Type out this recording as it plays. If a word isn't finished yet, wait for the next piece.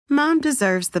Mom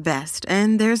deserves the best,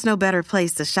 and there's no better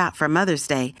place to shop for Mother's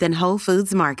Day than Whole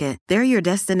Foods Market. They're your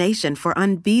destination for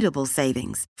unbeatable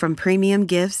savings, from premium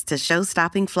gifts to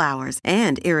show-stopping flowers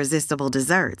and irresistible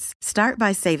desserts. Start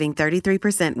by saving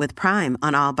 33% with Prime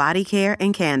on all body care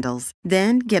and candles.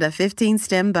 Then get a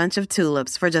 15-stem bunch of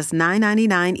tulips for just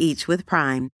 $9.99 each with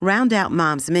Prime. Round out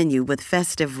Mom's menu with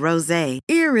festive rosé,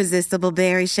 irresistible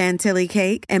berry chantilly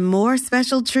cake, and more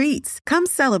special treats. Come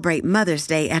celebrate Mother's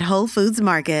Day at Whole Foods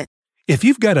Market. If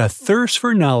you've got a thirst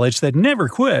for knowledge that never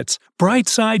quits,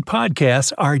 Brightside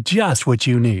Podcasts are just what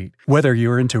you need. Whether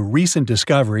you're into recent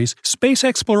discoveries, space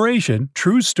exploration,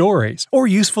 true stories, or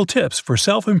useful tips for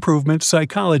self-improvement,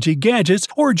 psychology, gadgets,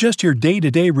 or just your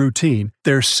day-to-day routine,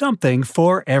 there's something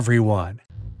for everyone.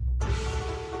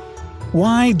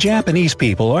 Why Japanese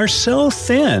people are so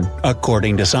thin,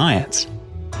 according to science.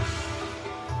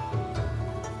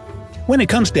 When it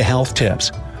comes to health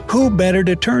tips, who better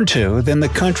to turn to than the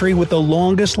country with the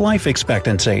longest life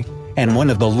expectancy and one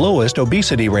of the lowest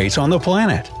obesity rates on the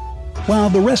planet? While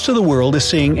the rest of the world is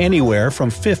seeing anywhere from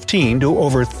 15 to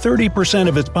over 30%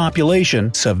 of its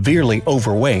population severely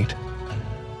overweight,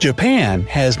 Japan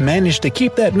has managed to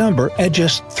keep that number at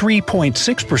just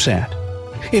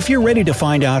 3.6%. If you're ready to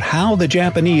find out how the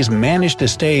Japanese managed to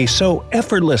stay so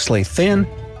effortlessly thin,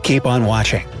 keep on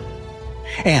watching.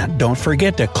 And don't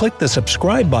forget to click the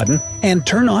subscribe button and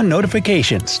turn on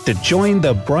notifications to join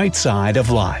the bright side of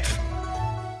life.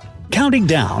 Counting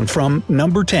down from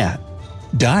number 10.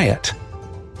 Diet.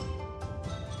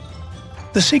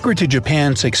 The secret to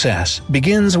Japan's success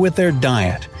begins with their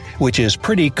diet, which is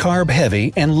pretty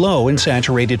carb-heavy and low in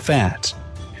saturated fats.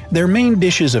 Their main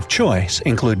dishes of choice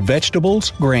include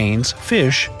vegetables, grains,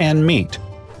 fish, and meat.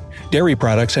 Dairy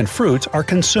products and fruits are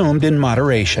consumed in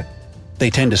moderation. They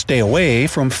tend to stay away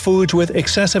from foods with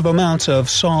excessive amounts of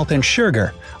salt and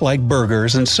sugar, like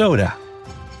burgers and soda.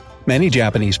 Many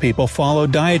Japanese people follow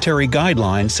dietary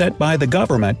guidelines set by the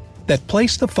government that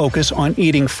place the focus on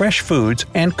eating fresh foods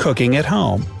and cooking at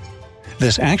home.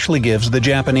 This actually gives the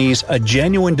Japanese a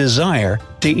genuine desire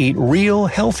to eat real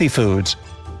healthy foods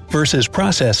versus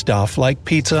processed stuff like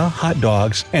pizza, hot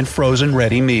dogs, and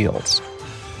frozen-ready meals.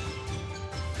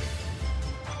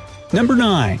 Number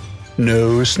 9.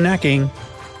 No snacking.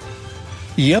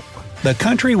 Yep, the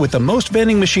country with the most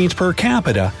vending machines per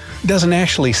capita doesn't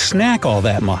actually snack all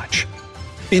that much.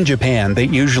 In Japan, they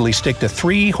usually stick to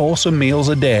 3 wholesome meals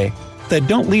a day that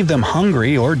don't leave them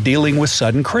hungry or dealing with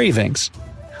sudden cravings.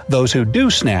 Those who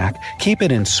do snack keep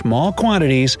it in small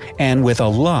quantities and with a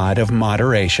lot of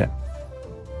moderation.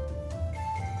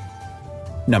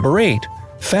 Number 8.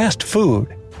 Fast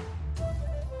food.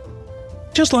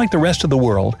 Just like the rest of the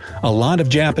world, a lot of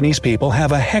Japanese people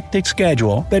have a hectic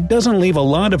schedule that doesn't leave a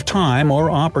lot of time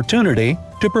or opportunity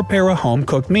to prepare a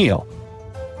home-cooked meal.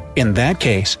 In that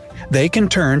case, they can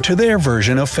turn to their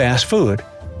version of fast food,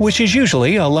 which is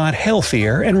usually a lot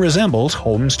healthier and resembles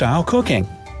home-style cooking.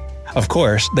 Of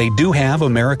course, they do have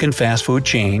American fast food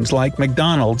chains like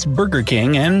McDonald's, Burger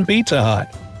King, and Pizza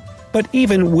Hut. But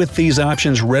even with these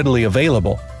options readily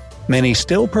available, many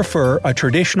still prefer a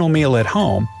traditional meal at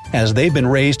home as they've been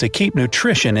raised to keep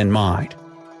nutrition in mind.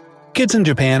 Kids in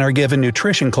Japan are given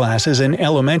nutrition classes in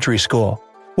elementary school,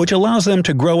 which allows them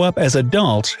to grow up as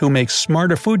adults who make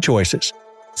smarter food choices,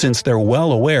 since they're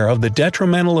well aware of the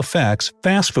detrimental effects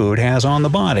fast food has on the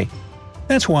body.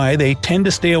 That's why they tend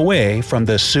to stay away from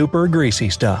the super greasy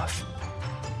stuff.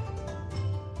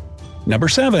 Number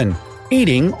 7.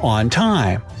 Eating on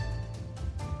time.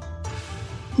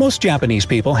 Most Japanese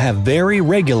people have very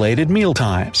regulated meal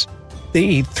times. They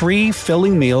eat 3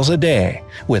 filling meals a day,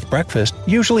 with breakfast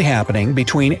usually happening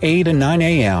between 8 and 9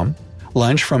 a.m.,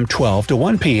 lunch from 12 to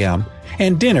 1 p.m.,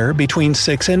 and dinner between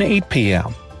 6 and 8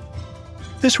 p.m.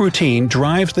 This routine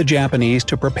drives the Japanese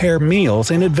to prepare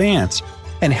meals in advance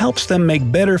and helps them make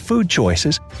better food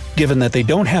choices, given that they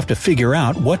don't have to figure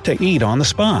out what to eat on the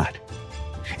spot.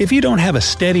 If you don't have a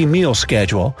steady meal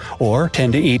schedule or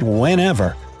tend to eat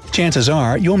whenever, chances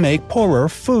are you'll make poorer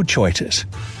food choices.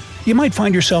 You might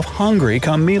find yourself hungry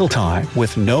come mealtime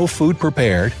with no food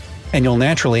prepared, and you'll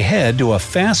naturally head to a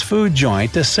fast food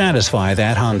joint to satisfy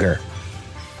that hunger.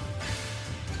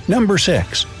 Number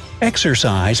 6.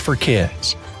 Exercise for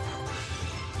kids.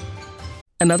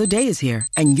 Another day is here,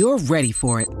 and you're ready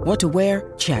for it. What to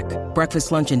wear? Check.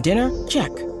 Breakfast, lunch, and dinner?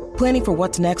 Check. Planning for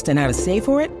what's next and how to save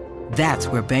for it? That's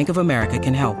where Bank of America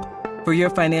can help. For your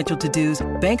financial to-dos,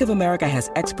 Bank of America has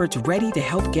experts ready to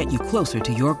help get you closer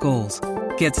to your goals.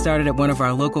 Get started at one of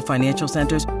our local financial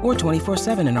centers or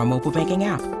 24/7 in our mobile banking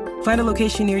app. Find a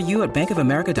location near you at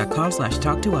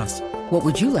bankofamerica.com/talktous. What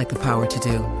would you like the power to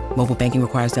do? Mobile banking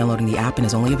requires downloading the app and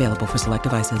is only available for select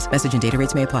devices. Message and data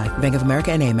rates may apply. Bank of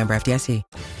America N.A., member FDIC.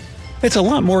 It's a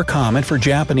lot more common for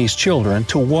Japanese children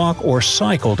to walk or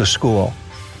cycle to school.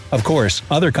 Of course,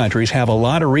 other countries have a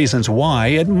lot of reasons why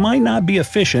it might not be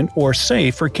efficient or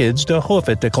safe for kids to hoof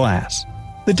it to class.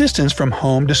 The distance from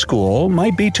home to school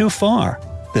might be too far.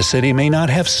 The city may not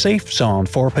have safe zone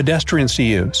for pedestrians to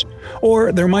use,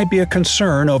 or there might be a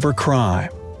concern over crime.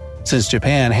 Since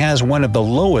Japan has one of the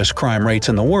lowest crime rates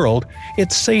in the world,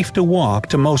 it's safe to walk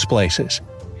to most places.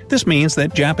 This means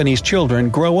that Japanese children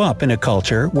grow up in a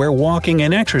culture where walking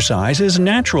and exercise is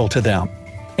natural to them,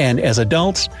 and as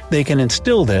adults, they can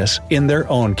instill this in their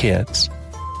own kids.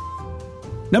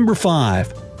 Number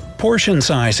 5. Portion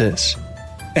sizes.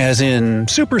 As in,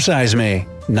 supersize me,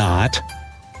 not.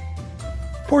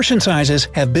 Portion sizes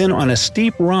have been on a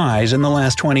steep rise in the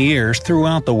last 20 years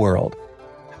throughout the world.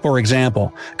 For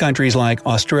example, countries like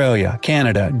Australia,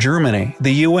 Canada, Germany,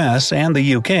 the US, and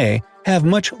the UK have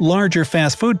much larger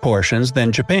fast food portions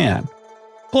than Japan.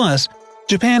 Plus,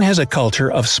 Japan has a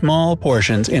culture of small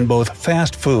portions in both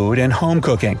fast food and home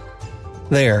cooking.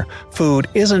 There, food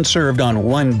isn't served on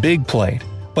one big plate,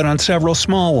 but on several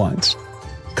small ones.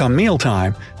 Come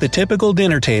mealtime, the typical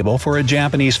dinner table for a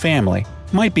Japanese family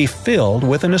might be filled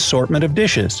with an assortment of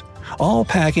dishes, all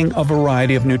packing a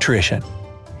variety of nutrition.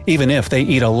 Even if they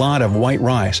eat a lot of white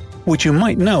rice, which you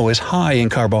might know is high in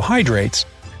carbohydrates,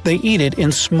 they eat it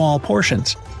in small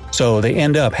portions, so they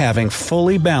end up having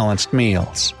fully balanced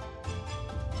meals.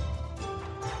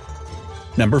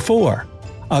 Number 4.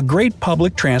 A great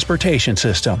public transportation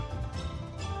system.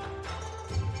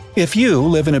 If you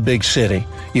live in a big city,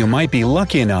 you might be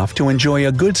lucky enough to enjoy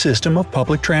a good system of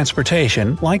public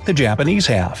transportation like the Japanese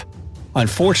have.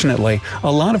 Unfortunately,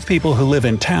 a lot of people who live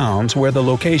in towns where the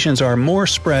locations are more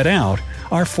spread out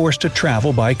are forced to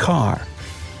travel by car.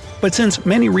 But since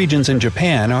many regions in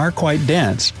Japan are quite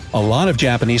dense, a lot of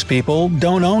Japanese people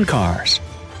don't own cars.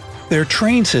 Their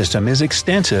train system is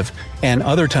extensive, and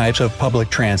other types of public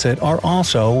transit are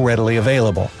also readily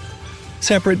available.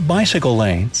 Separate bicycle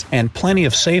lanes and plenty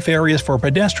of safe areas for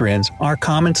pedestrians are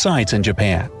common sights in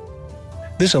Japan.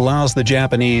 This allows the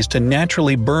Japanese to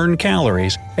naturally burn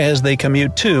calories as they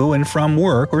commute to and from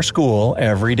work or school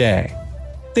every day.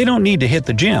 They don't need to hit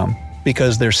the gym,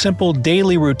 because their simple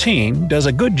daily routine does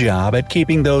a good job at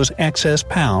keeping those excess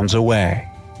pounds away.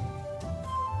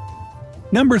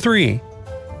 Number 3.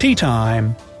 Tea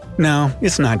time. No,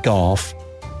 it's not golf.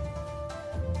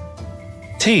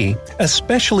 Tea,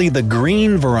 especially the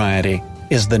green variety,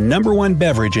 is the number one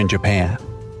beverage in Japan.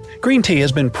 Green tea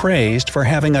has been praised for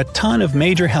having a ton of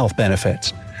major health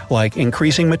benefits, like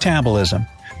increasing metabolism,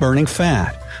 burning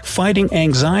fat, fighting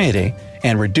anxiety,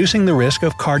 and reducing the risk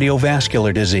of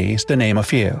cardiovascular disease, to name a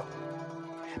few.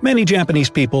 Many Japanese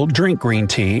people drink green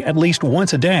tea at least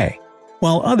once a day,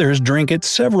 while others drink it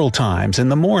several times in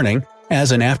the morning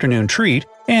as an afternoon treat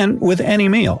and with any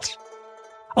meals.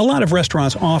 A lot of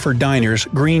restaurants offer diners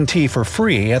green tea for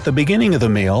free at the beginning of the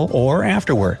meal or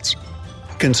afterwards.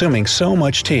 Consuming so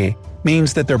much tea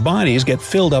means that their bodies get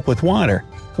filled up with water,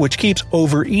 which keeps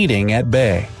overeating at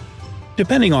bay.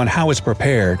 Depending on how it's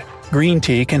prepared, green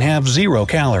tea can have 0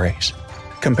 calories.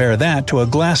 Compare that to a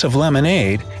glass of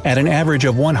lemonade at an average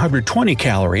of 120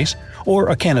 calories or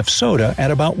a can of soda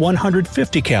at about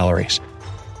 150 calories.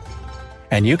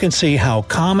 And you can see how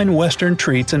common Western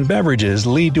treats and beverages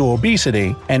lead to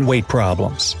obesity and weight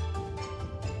problems.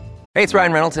 Hey, it's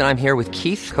Ryan Reynolds, and I'm here with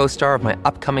Keith, co-star of my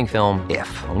upcoming film,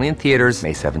 If, only in theaters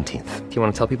May 17th. Do you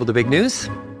want to tell people the big news?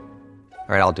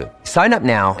 All right, I'll do it. Sign up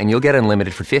now and you'll get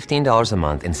unlimited for $15 a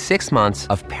month and 6 months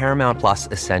of Paramount Plus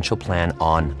Essential Plan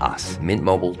on us.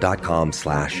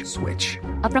 MintMobile.com/switch.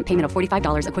 Upfront payment of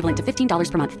 $45 equivalent to $15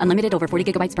 per month. Unlimited over 40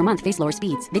 gigabytes per month. Face lower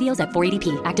speeds. Videos at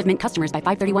 480p. Active Mint customers by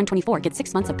 531.24 get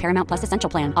 6 months of Paramount Plus Essential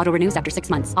Plan. Auto renews after 6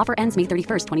 months. Offer ends May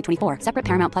 31st, 2024. Separate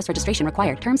Paramount Plus registration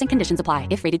required. Terms and conditions apply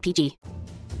if rated PG.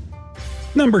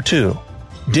 Number 2.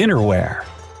 Dinnerware.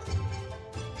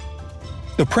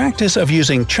 The practice of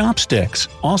using chopsticks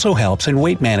also helps in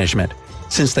weight management,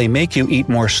 since they make you eat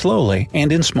more slowly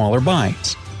and in smaller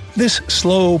bites. This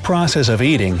slow process of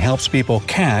eating helps people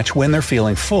catch when they're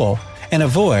feeling full and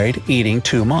avoid eating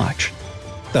too much.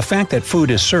 The fact that food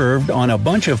is served on a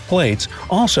bunch of plates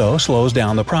also slows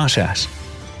down the process.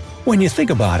 When you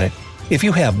think about it, if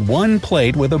you have one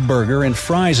plate with a burger and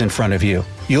fries in front of you,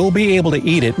 you'll be able to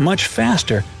eat it much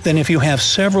faster than if you have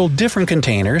several different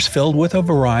containers filled with a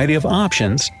variety of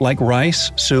options like rice,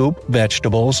 soup,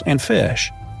 vegetables, and fish.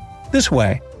 This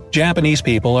way, Japanese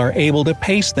people are able to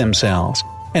pace themselves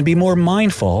and be more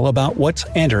mindful about what's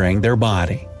entering their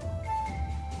body.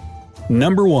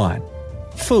 Number 1.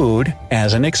 Food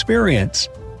as an experience.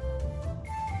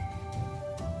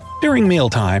 During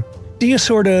mealtime, do you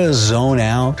sorta zone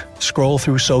out, scroll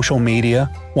through social media,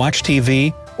 watch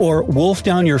TV, or wolf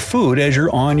down your food as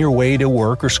you're on your way to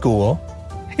work or school?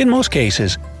 In most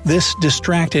cases, this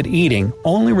distracted eating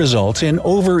only results in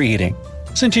overeating,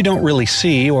 since you don't really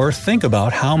see or think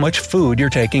about how much food you're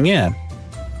taking in.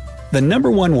 The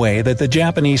number one way that the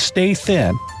Japanese stay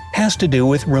thin has to do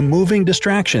with removing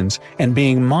distractions and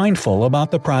being mindful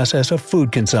about the process of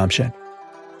food consumption.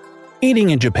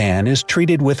 Eating in Japan is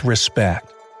treated with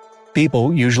respect.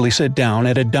 People usually sit down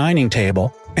at a dining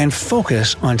table and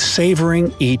focus on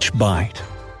savoring each bite.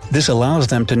 This allows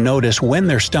them to notice when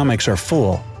their stomachs are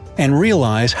full and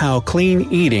realize how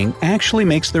clean eating actually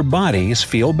makes their bodies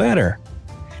feel better.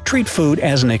 Treat food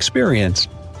as an experience,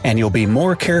 and you'll be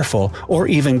more careful or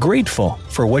even grateful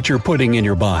for what you're putting in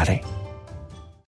your body.